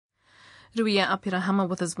Ruia Apirahama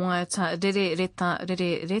with his waiata Rere Reta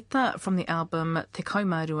Rere Reta from the album Te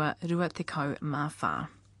Kaumarua Rua Te Kau Mawha.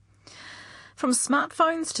 From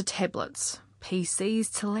smartphones to tablets,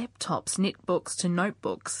 PCs to laptops, netbooks to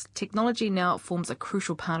notebooks, technology now forms a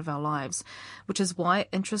crucial part of our lives, which is why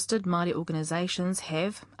interested Māori organisations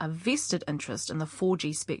have a vested interest in the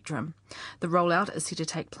 4G spectrum. The rollout is set to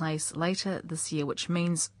take place later this year, which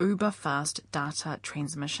means uber-fast data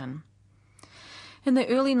transmission. In the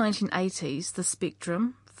early 1980s, the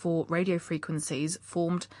spectrum for radio frequencies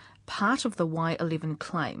formed part of the Y11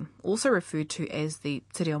 claim, also referred to as the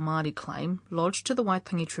Te Reo Māori claim, lodged to the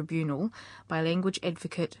Waitangi Tribunal by language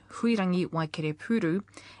advocate Huirangi Waikerepuuru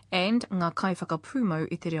and Ngā Kaiwhakapumau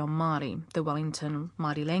I Te Reo Māori, the Wellington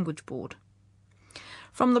Māori Language Board.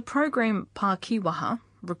 From the program Pākiwaha,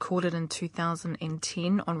 recorded in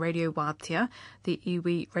 2010 on Radio Wātea, the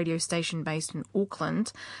iwi radio station based in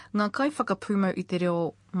Auckland, Ngā Kaiwhakapumau I Te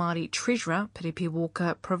Reo Māori treasurer, Piripi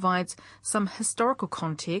Walker, provides some historical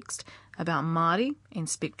context about Māori and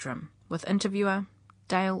spectrum, with interviewer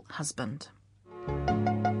Dale Husband.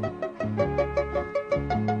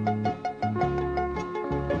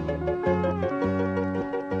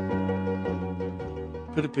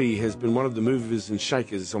 Piripi has been one of the movers and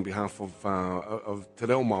shakers on behalf of Te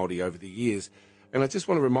Reo Māori over the years. And I just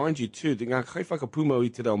want to remind you too that Ngā Kaiwhakapumau I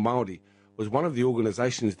Te Reo Māori was one of the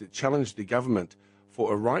organisations that challenged the government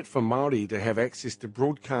for a right for Māori to have access to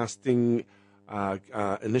broadcasting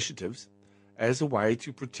initiatives as a way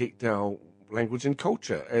to protect our language and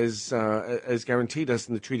culture, as guaranteed us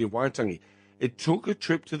in the Treaty of Waitangi. It took a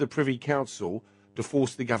trip to the Privy Council to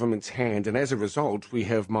force the government's hand, and as a result, we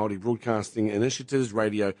have Māori broadcasting initiatives,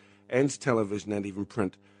 radio and television and even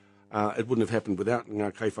print. It wouldn't have happened without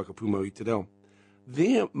Ngā Kaiwhakapumau I Te Reo.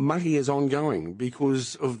 Their mahi is ongoing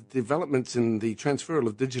because of developments in the transferal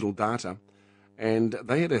of digital data, and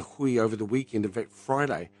they had a hui over the weekend, in fact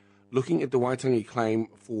Friday, looking at the Waitangi claim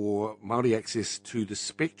for Māori access to the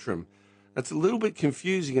spectrum. It's a little bit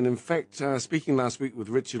confusing, and in fact, speaking last week with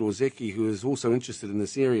Richard Ozeki, who is also interested in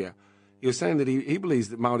this area, he was saying that he believes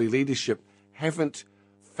that Māori leadership haven't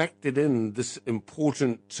factored in this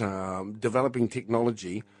important developing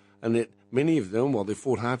technology, and that many of them, while they've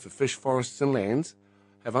fought hard for fish, forests and lands,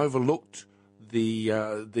 have overlooked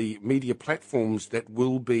the media platforms that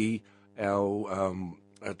will be our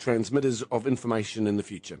transmitters of information in the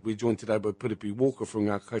future. We're joined today by Piripi Walker from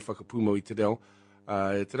Ngā Kaiwhakapumau I Te Reo.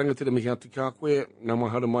 Te rangatira mihi atu kā koe, nā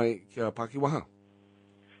mahara mai kia Pākiwaha.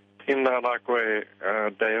 Tēnā nā koe,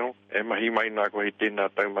 Dale, e mahi mai nā koe i tēnā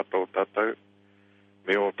taumata o tātou,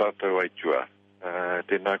 me o tātou aitua.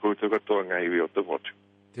 Tēnā koutou katoa ngai iwi o te motu.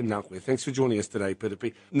 Tēnā koe. Thanks for joining us today,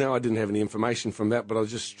 Piripi. Now, I didn't have any information from that, but I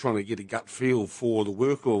was just trying to get a gut feel for the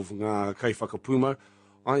work of Ngā Kaiwhakapumau.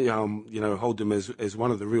 I, hold them as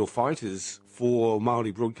one of the real fighters for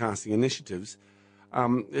Māori broadcasting initiatives.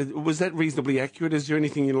 Was that reasonably accurate? Is there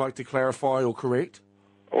anything you'd like to clarify or correct?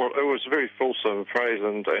 Well, it was very fulsome praise,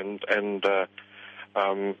 and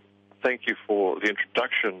thank you for the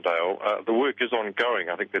introduction, Dale. The work is ongoing.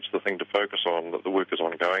 I think that's the thing to focus on, that the work is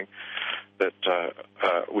ongoing, that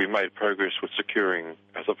we made progress with securing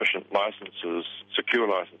sufficient secure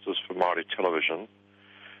licenses for Māori television.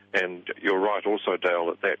 And you're right also,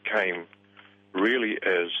 Dale, that came really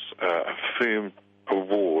as a firm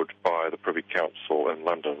award by the Privy Council in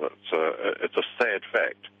London. It's a sad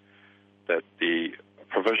fact that the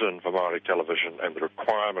provision for Māori television and the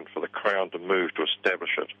requirement for the Crown to move to establish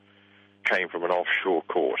it came from an offshore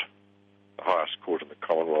court, the highest court in the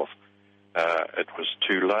Commonwealth. It was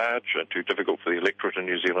too large and too difficult for the electorate in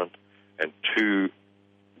New Zealand, and too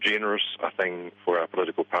generous a thing for our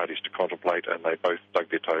political parties to contemplate, and they both dug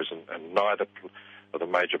their toes, and neither of the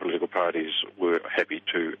major political parties were happy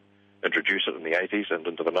to introduce it in the 80s and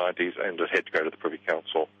into the 90s, and it had to go to the Privy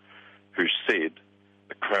Council, who said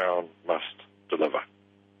the Crown must deliver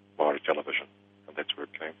Māori television, and that's where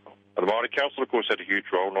it came from. And the Māori Council, of course, had a huge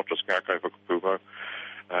role, not just Ngā Kaiwhakapumau,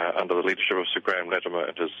 under the leadership of Sir Graham Latimer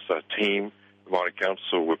and his team. The Māori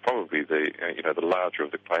Council were probably the larger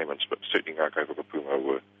of the claimants, but certainly Ngā Kaiwhakapumau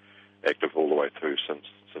were active all the way through since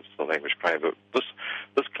the language claim. But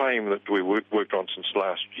this claim that we worked on since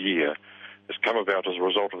last year has come about as a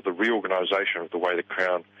result of the reorganisation of the way the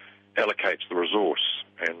Crown allocates the resource.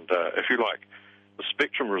 And if you like, the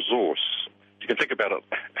spectrum resource, you can think about it,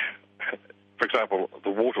 for example,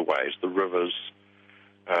 the waterways, the rivers,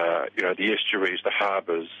 the estuaries, the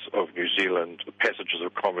harbours of New Zealand, the passages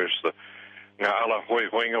of commerce, the ngā ala hoi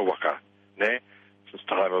hoinga waka, ne? Since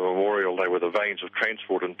time immemorial, they were the veins of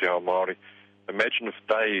transport in Te Ao Māori. Imagine if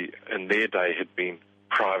they, in their day, had been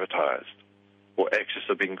privatised, or access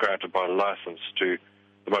had been granted by licence to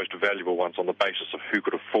the most valuable ones on the basis of who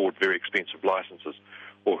could afford very expensive licenses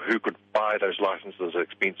or who could buy those licenses at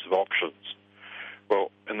expensive auctions.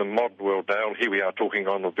 Well, in the modern world, Dale, here we are talking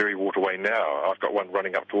on the very waterway now. I've got one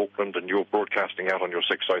running up to Auckland, and you're broadcasting out on your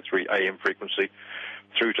 603 AM frequency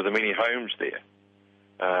through to the many homes there.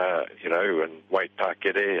 And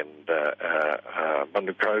Waitakere and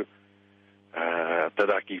Manukau,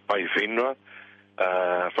 Tadaki Pai Whenua,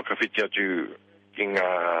 whakawhitia atu ki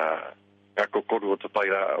ngā kokoru o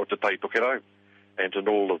te tai tokerau, and in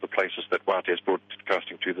all of the places that Wate is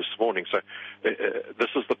broadcasting to this morning. So this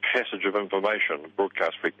is the passage of information,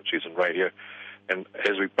 broadcast frequencies and radio. And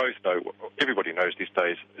as we both know, everybody knows these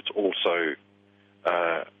days, it's also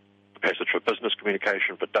the passage for business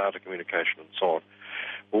communication, for data communication, and so on.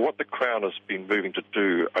 Well, what the Crown has been moving to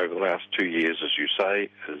do over the last 2 years, as you say,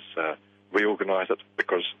 is reorganise it,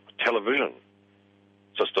 because television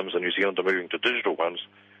systems in New Zealand are moving to digital ones,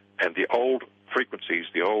 and the old frequencies,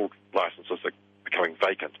 the old licenses are becoming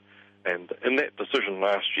vacant. And in that decision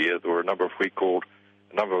last year, there were a number of hui called,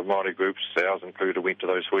 a number of Maori groups, ours included, went to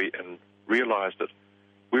those hui and realised that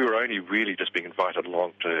we were only really just being invited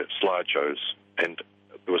along to slideshows, and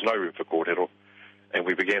there was no room for kōrero. And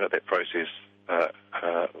we began at that process,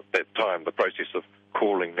 that time, the process of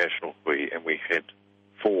calling national hui, and we had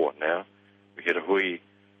 4 now. We had a hui,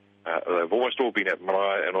 they've almost all been at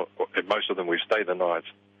marae, and most of them we've stayed the night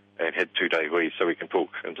and had 2-day hui, so we can talk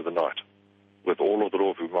into the night with all of the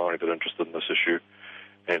Rōwhū Māori that are interested in this issue.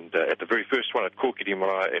 And at the very first one at Kōkiri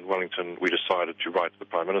Marae in Wellington, we decided to write to the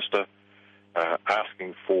Prime Minister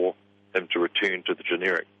asking for him to return to the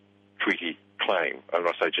generic treaty claim. And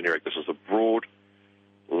when I say generic, this is a broad,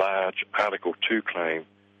 large Article 2 claim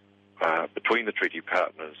between the treaty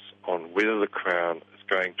partners on whether the Crown is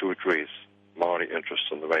going to address Māori interests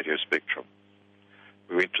in the radio spectrum.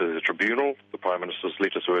 We went to the tribunal. The Prime Minister's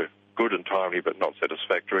letters were good and timely but not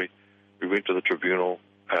satisfactory. We went to the tribunal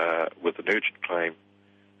with an urgent claim.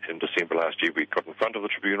 In December last year, we got in front of the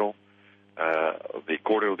tribunal. The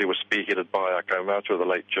kōrero there was spearheaded by our kaumātua, the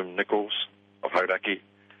late Jim Nichols of Hauraki,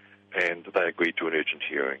 and they agreed to an urgent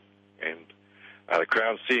hearing. And the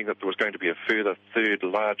Crown, seeing that there was going to be a further third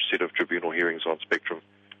large set of tribunal hearings on spectrum,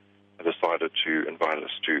 decided to invite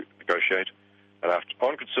us to negotiate. And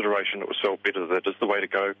on consideration, it was felt better that is the way to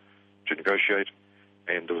go, to negotiate,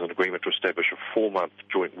 and there was an agreement to establish a 4-month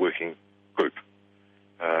joint working group.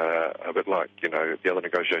 A bit like, the other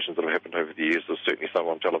negotiations that have happened over the years. There's certainly some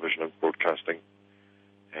on television and broadcasting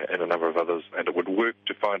and a number of others, and it would work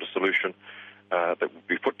to find a solution that would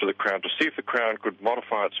be put to the Crown to see if the Crown could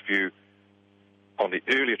modify its view on the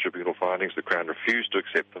earlier tribunal findings. The Crown refused to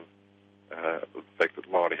accept them, the fact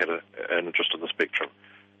that Māori had an interest in the spectrum,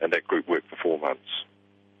 and that group worked for 4 months.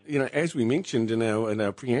 As we mentioned in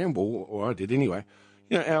our preamble, or I did anyway,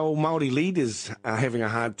 our Māori leaders are having a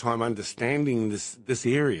hard time understanding this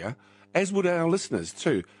area, as would our listeners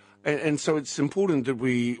too. And so it's important that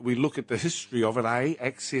we look at the history of it,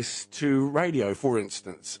 access to radio, for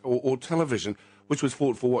instance, or television, which was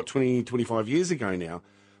fought for, 20, 25 years ago now.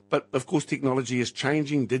 But, of course, technology is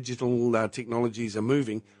changing. Digital technologies are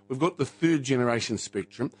moving. We've got the 3rd generation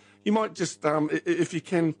spectrum. You might just, if you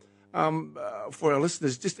can, for our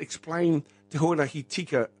listeners, just explain Te Hoarahi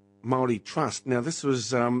Tika Māori Trust. Now, this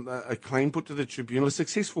was a claim put to the tribunal, a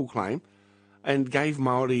successful claim, and gave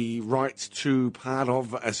Māori rights to part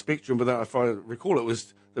of a spectrum. But if I recall, there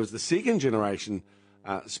was the 2nd generation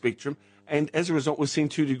spectrum, and as a result, we've seen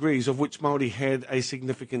 2 degrees, of which Māori had a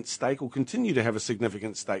significant stake, or continue to have a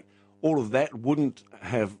significant stake. All of that wouldn't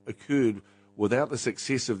have occurred without the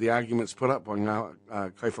success of the arguments put up by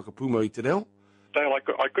Kaiwhakapumau I. Dale,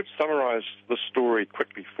 I could summarise the story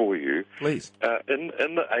quickly for you. Please. In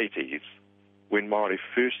the 80s, when Māori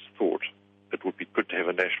first thought it would be good to have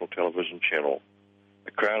a national television channel,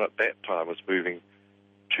 the Crown at that time was moving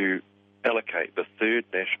to allocate the 3rd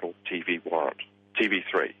national TV warrant,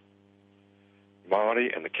 TV3.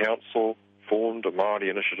 Māori and the Council formed a Māori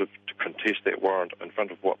initiative to contest that warrant in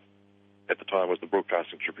front of what at the time was the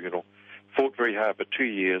Broadcasting Tribunal, fought very hard for 2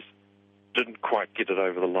 years, didn't quite get it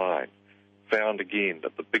over the line. Found again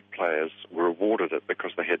that the big players were awarded it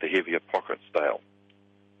because they had the heavier pockets, Dale,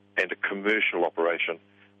 and a commercial operation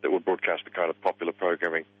that would broadcast the kind of popular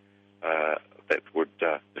programming that would,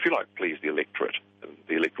 if you like, please the electorate. And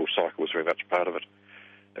the electoral cycle was very much part of it.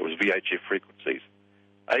 It was VHF frequencies.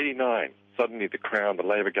 89, suddenly the Crown, the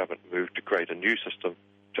Labour government, moved to create a new system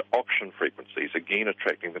to auction frequencies, again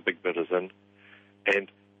attracting the big bidders in. And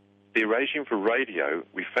their regime for radio,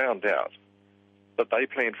 we found out that they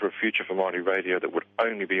planned for a future for Māori radio that would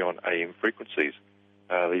only be on AM frequencies.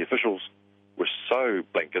 The officials were so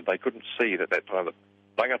blinkered they couldn't see at that time that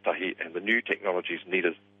rangatahi and the new technologies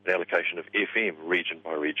needed an allocation of FM region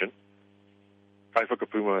by region.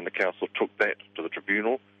 Kaiwhakapumau and the council took that to the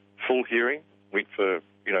tribunal. Full hearing, went for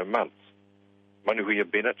months. Manuhia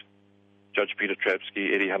Bennett, Judge Peter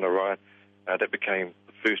Trabsky, Eddie Hanna Ryan, that became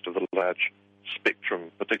the first of the large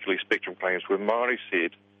spectrum, particularly spectrum claims, where Maori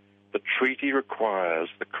said the treaty requires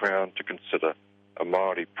the Crown to consider a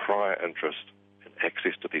Maori prior interest in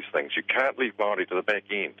access to these things. You can't leave Maori to the back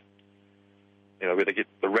end, where they get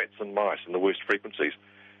the rats and mice and the worst frequencies.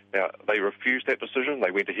 Now, they refused that decision.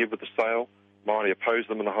 They went ahead with the sale. Maori opposed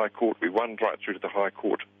them in the High Court. We won right through to the High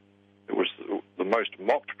Court. It was the most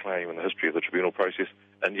mocked claim in the history of the tribunal process,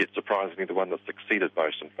 and yet surprisingly the one that succeeded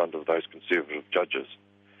most in front of those conservative judges.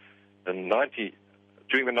 During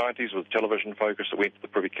the 90s, with television focus, it went to the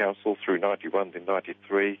Privy Council through 91, then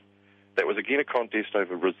 93. That was again a contest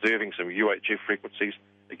over reserving some UHF frequencies.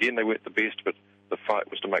 Again, they weren't the best, but the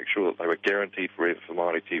fight was to make sure that they were guaranteed forever for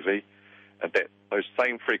Maori TV, and that those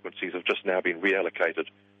same frequencies have just now been reallocated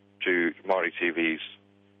to Maori TV's,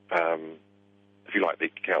 if you like, the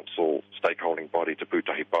council stakeholding body, Te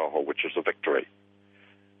Pūtahi Pāho, which is a victory.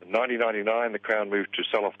 In 1999, the Crown moved to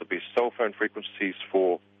sell off the best cell phone frequencies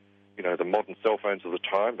for, the modern cell phones of the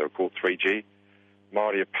time. They were called 3G.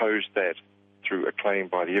 Māori opposed that through a claim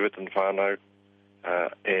by the Everton whānau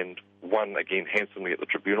and won again handsomely at the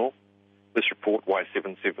tribunal. This report,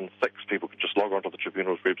 Y776, people could just log onto the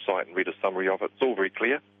tribunal's website and read a summary of it. It's all very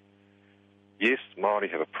clear. Yes, Māori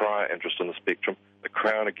have a prior interest in the spectrum. The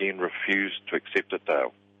Crown again refused to accept it,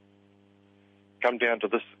 Dale. Come down to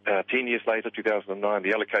this, 10 years later, 2009,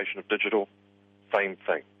 the allocation of digital, same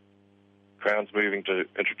thing. Crown's moving to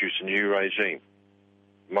introduce a new regime.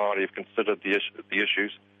 Māori have considered the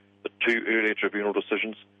issues. The two earlier tribunal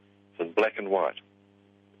decisions, it's in black and white.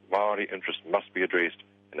 Māori interest must be addressed,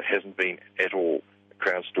 and it hasn't been at all. The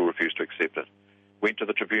Crown still refused to accept it. Went to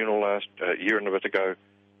the tribunal last year and a bit ago.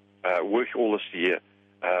 Working all this year,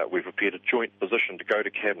 we've prepared a joint position to go to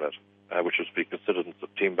Cabinet, which was to be considered in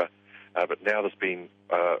September. But now there's been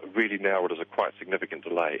really now it is a quite significant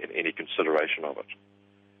delay in any consideration of it.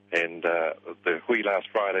 And the hui last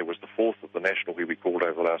Friday was the fourth of the national hui we called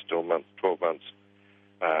over the last 12 months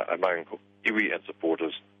among iwi and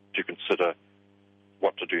supporters to consider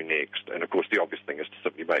what to do next. And of course the obvious thing is to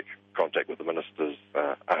simply make contact with the ministers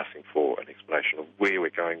asking for an explanation of where we're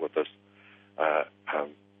going with this.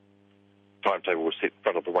 Timetable was set in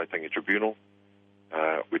front of the Waitangi Tribunal.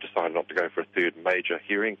 We decided not to go for a third major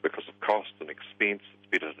hearing because of cost and expense.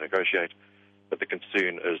 It's better to negotiate. But the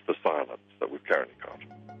concern is the silence that we've currently got.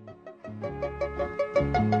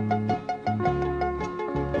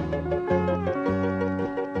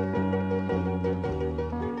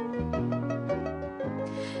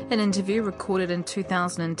 An interview recorded in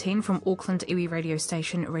 2010 from Auckland iwi radio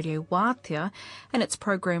station Radio Wātea and its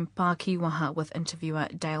program Pākiwaha with interviewer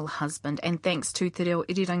Dale Husband. And thanks to Te Reo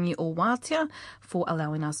Irirangi o Wātea for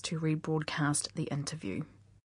allowing us to rebroadcast the interview.